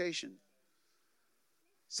expectation.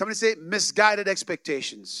 Somebody say misguided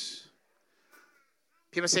expectations.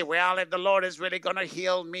 People say, well, if the Lord is really going to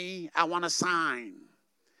heal me, I want a sign.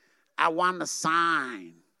 I want a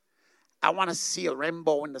sign. I want to see a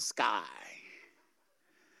rainbow in the sky.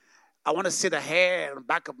 I want to see the hair on the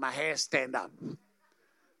back of my hair stand up.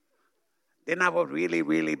 Then I will really,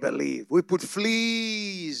 really believe. We put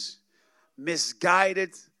fleas,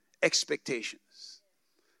 misguided expectations.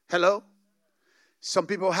 Hello? Some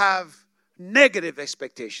people have negative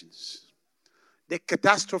expectations. They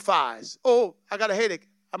catastrophize. Oh, I got a headache.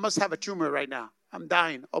 I must have a tumor right now. I'm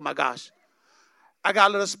dying. Oh my gosh. I got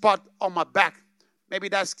a little spot on my back. Maybe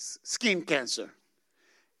that's skin cancer.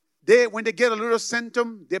 When they get a little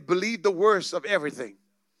symptom, they believe the worst of everything.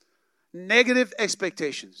 Negative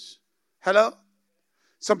expectations. Hello?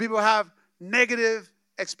 Some people have negative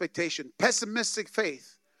expectation, pessimistic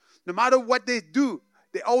faith. No matter what they do,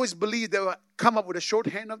 they always believe they will come up with a short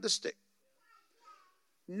hand of the stick.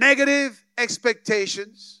 Negative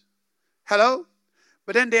expectations. Hello?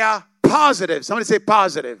 But then they are positive. Somebody say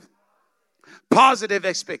positive. Positive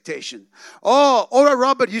expectation. Oh, Oral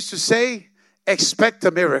Roberts used to say, expect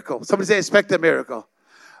a miracle. Somebody say, expect a miracle.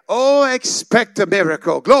 Oh, expect a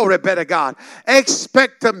miracle. Glory be to God.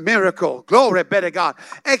 Expect a miracle. Glory be to God.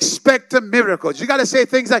 Expect a miracle. You got to say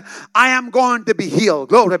things like, I am going to be healed.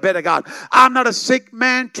 Glory be to God. I'm not a sick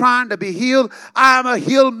man trying to be healed. I am a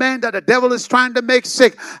healed man that the devil is trying to make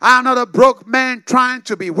sick. I am not a broke man trying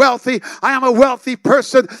to be wealthy. I am a wealthy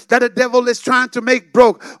person that the devil is trying to make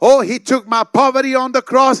broke. Oh, he took my poverty on the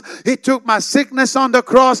cross. He took my sickness on the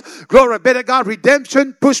cross. Glory be to God.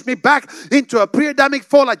 Redemption pushed me back into a pre-Adamic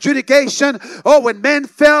fall. I adjudication. Oh, when man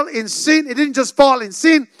fell in sin, he didn't just fall in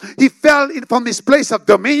sin. He fell from his place of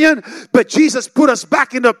dominion. But Jesus put us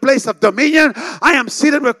back in the place of dominion. I am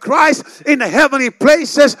seated with Christ in the heavenly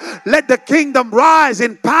places. Let the kingdom rise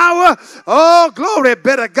in power. Oh, glory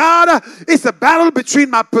be to God. It's a battle between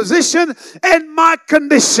my position and my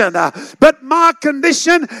condition. But my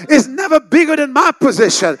condition is never bigger than my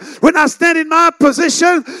position. When I stand in my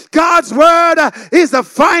position, God's word is the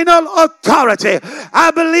final authority.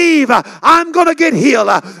 I believe I'm going to get healed.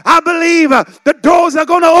 I believe the doors are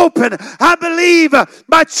going to open. I believe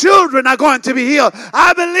my children are going to be healed.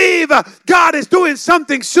 I believe God is doing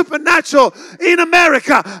something supernatural in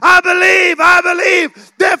America. I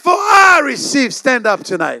believe. Therefore, I receive. Stand up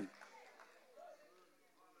tonight.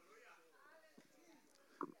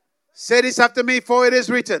 Say this after me, for it is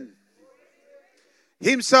written,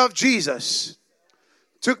 Himself, Jesus,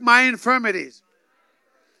 took my infirmities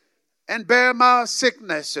and bare my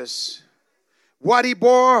sicknesses. What He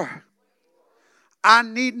bore, I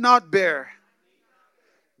need not bear.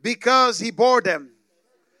 Because He bore them,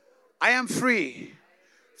 I am free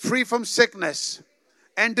from sickness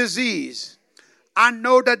and disease. I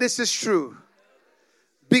know that this is true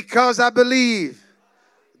because I believe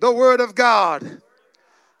the word of God.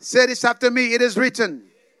 Say this after me, it is written,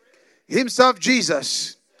 Himself,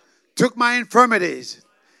 Jesus, took my infirmities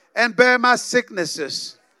and bare my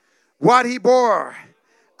sicknesses. What He bore,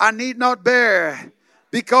 I need not bear.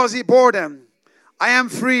 Because He bore them, I am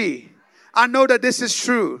free. I know that this is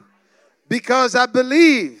true because I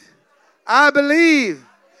believe. I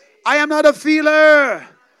am not a feeler.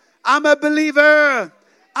 I'm a believer.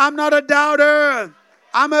 I'm not a doubter.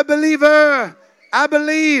 I'm a believer. I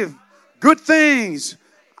believe good things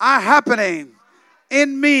are happening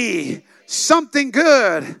in me. Something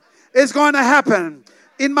good is going to happen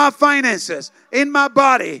in my finances, in my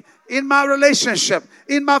body, in my relationship,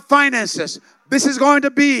 in my finances. This is going to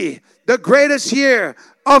be the greatest year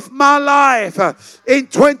of my life. In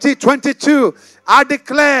 2022, I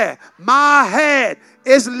declare my head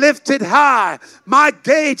is lifted high. My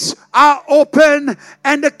gates are open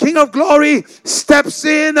and the King of Glory steps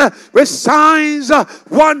in with signs,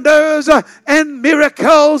 wonders, and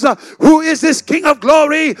miracles. Who is this King of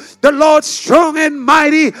Glory? The Lord strong and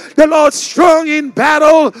mighty. The Lord strong in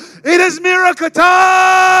battle. It is miracle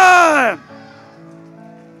time.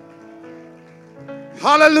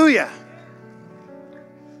 Hallelujah.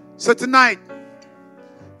 So tonight,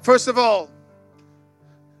 first of all,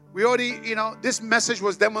 we already, this message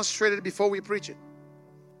was demonstrated before we preach it.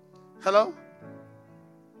 Hello?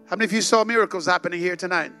 How many of you saw miracles happening here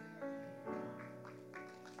tonight?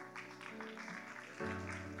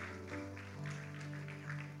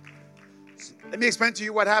 Let me explain to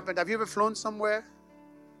you what happened. Have you ever flown somewhere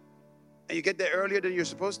and you get there earlier than you're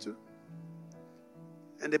supposed to?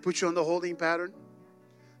 And they put you on the holding pattern?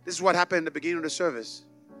 This is what happened in the beginning of the service.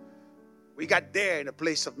 We got there in a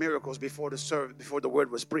place of miracles before the service, before the word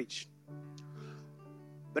was preached.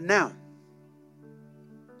 But now,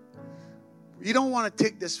 you don't want to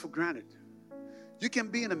take this for granted. You can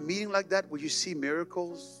be in a meeting like that where you see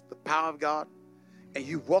miracles, the power of God, and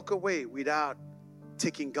you walk away without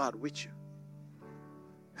taking God with you.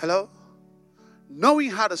 Hello? Knowing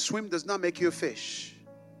how to swim does not make you a fish.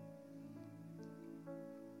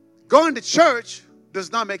 Going to church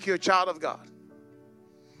does not make you a child of God.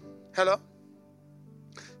 Hello?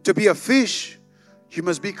 To be a fish, you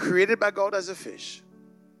must be created by God as a fish.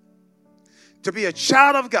 To be a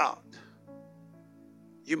child of God,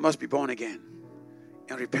 you must be born again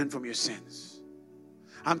and repent from your sins.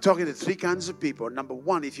 I'm talking to three kinds of people. Number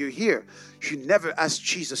one, if you're here, you never asked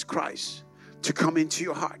Jesus Christ to come into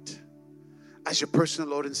your heart as your personal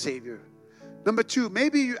Lord and Savior. Number two,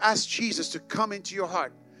 maybe you asked Jesus to come into your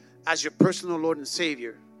heart as your personal Lord and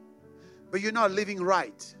Savior, but you're not living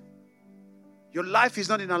right. Your life is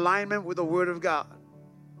not in alignment with the Word of God.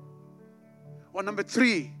 Or number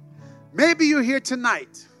three, maybe you're here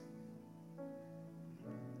tonight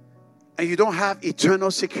and you don't have eternal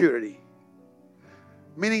security.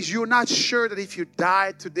 Meaning you're not sure that if you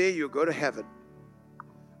die today, you'll go to heaven.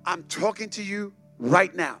 I'm talking to you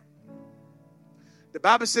right now. The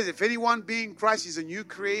Bible says, if anyone be in Christ is a new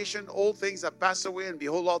creation, old things have passed away, and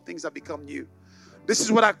behold, all things have become new. This is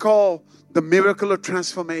what I call the miracle of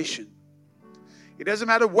transformation. It doesn't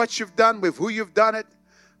matter what you've done, with who you've done it,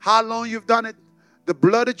 how long you've done it. The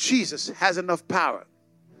blood of Jesus has enough power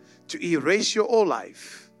to erase your old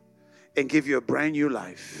life and give you a brand new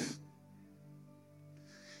life.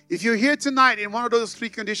 If you're here tonight in one of those three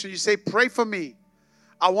conditions, you say, pray for me.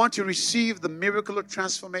 I want to receive the miracle of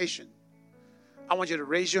transformation. I want you to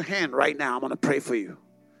raise your hand right now. I'm going to pray for you.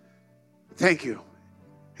 Thank you.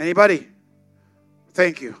 Anybody?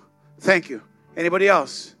 Thank you. Thank you. Anybody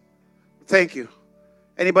else? Thank you.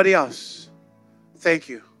 Anybody else? Thank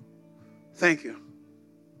you. Thank you.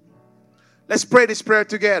 Let's pray this prayer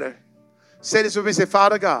together. Say this with me. Say,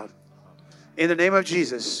 Father God, in the name of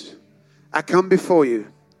Jesus, I come before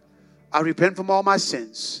you. I repent from all my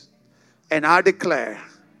sins. And I declare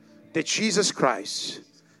that Jesus Christ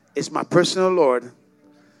is my personal Lord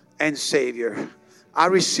and Savior. I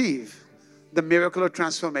receive the miracle of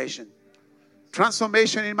transformation.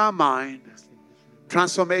 Transformation in my mind,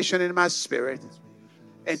 transformation in my spirit,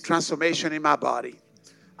 and transformation in my body.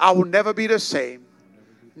 I will never be the same.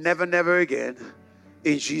 Never, never again.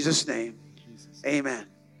 In Jesus' name, amen.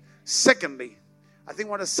 Secondly, I think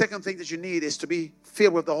one of the second things that you need is to be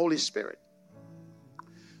filled with the Holy Spirit.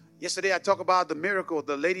 Yesterday I talked about the miracle,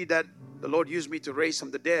 the lady that the Lord used me to raise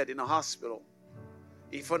from the dead in a hospital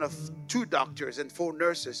in front of 2 doctors and 4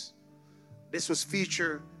 nurses. This was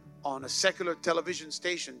featured on a secular television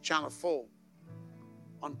station, Channel 4,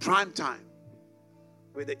 on prime time,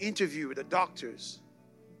 with the interview with the doctors.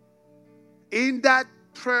 In that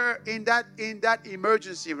prayer, in that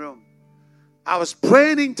emergency room, I was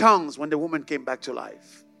praying in tongues when the woman came back to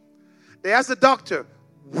life. They asked the doctor,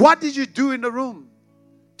 what did you do in the room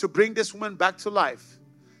to bring this woman back to life?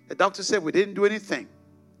 The doctor said, we didn't do anything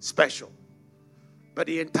special. But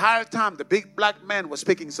the entire time, the big black man was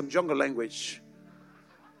speaking some jungle language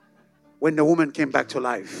when the woman came back to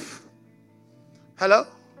life. Hello?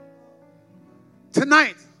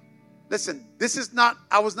 Tonight, listen,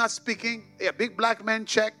 I was not speaking a big black man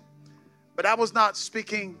check, but I was not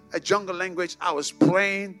speaking a jungle language. I was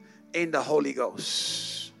praying in the Holy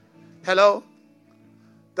Ghost. Hello?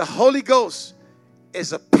 The Holy Ghost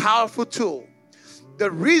is a powerful tool. The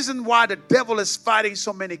reason why the devil is fighting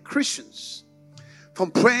so many Christians from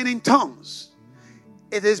praying in tongues,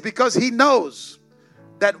 it is because he knows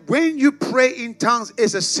that when you pray in tongues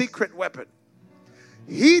is a secret weapon.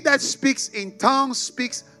 He that speaks in tongues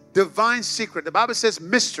speaks divine secret. The Bible says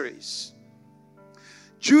mysteries.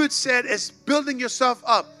 Jude said it's building yourself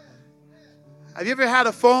up. Have you ever had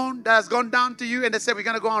a phone that has gone down to you and they said we're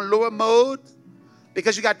going to go on lower mode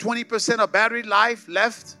because you got 20% of battery life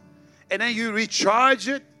left, and then you recharge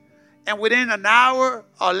it and within an hour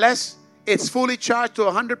or less it's fully charged to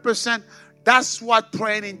 100%? That's what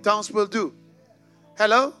praying in tongues will do.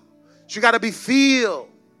 Hello? You got to be filled.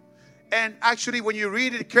 And actually, when you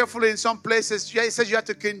read it carefully in some places, it says you have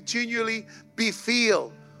to continually be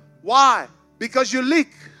filled. Why? Because you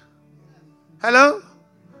leak. Hello?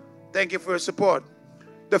 Thank you for your support.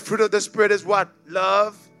 The fruit of the Spirit is what?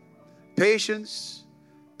 Love, patience,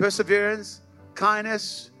 perseverance,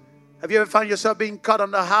 kindness. Have you ever found yourself being caught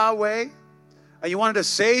on the highway and you wanted to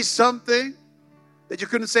say something that you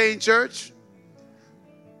couldn't say in church?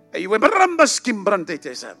 And you went,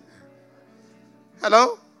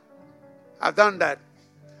 hello? I've done that.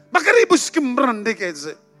 What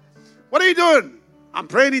are you doing? I'm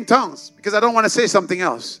praying in tongues because I don't want to say something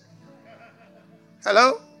else.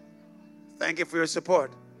 Hello? Thank you for your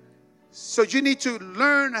support. So you need to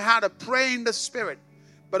learn how to pray in the Spirit.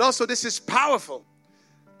 But also this is powerful.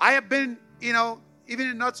 I have been,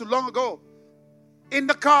 even not too long ago, in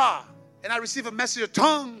the car, and I received a message of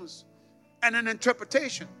tongues and an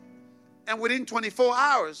interpretation. And within 24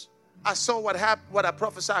 hours, I saw what I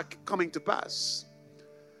prophesied coming to pass.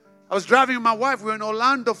 I was driving with my wife. We were in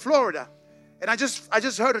Orlando, Florida. And I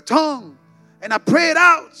just heard a tongue. And I prayed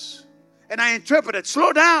out. And I interpreted,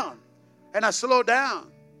 slow down. And I slowed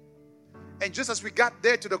down. And just as we got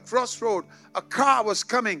there to the crossroad, a car was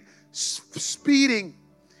coming, speeding.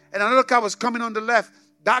 And another car was coming on the left.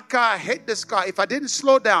 That car hit this car. If I didn't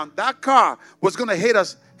slow down, that car was going to hit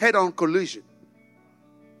us head-on collision.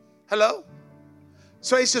 Hello?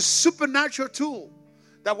 So it's a supernatural tool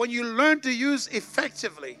that when you learn to use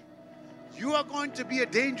effectively, you are going to be a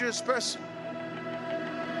dangerous person.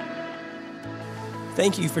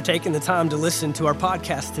 Thank you for taking the time to listen to our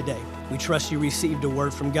podcast today. We trust you received a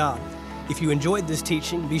word from God. If you enjoyed this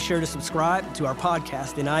teaching, be sure to subscribe to our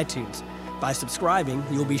podcast in iTunes. By subscribing,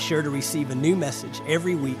 you'll be sure to receive a new message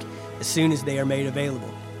every week as soon as they are made available.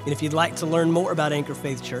 And if you'd like to learn more about Anchor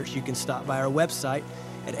Faith Church, you can stop by our website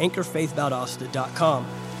at anchorfaithvaldosta.com.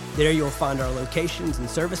 There you'll find our locations and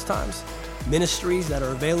service times, ministries that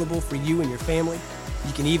are available for you and your family.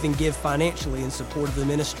 You can even give financially in support of the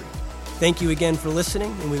ministry. Thank you again for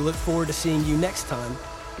listening, and we look forward to seeing you next time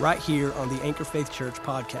right here on the Anchor Faith Church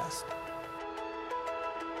podcast.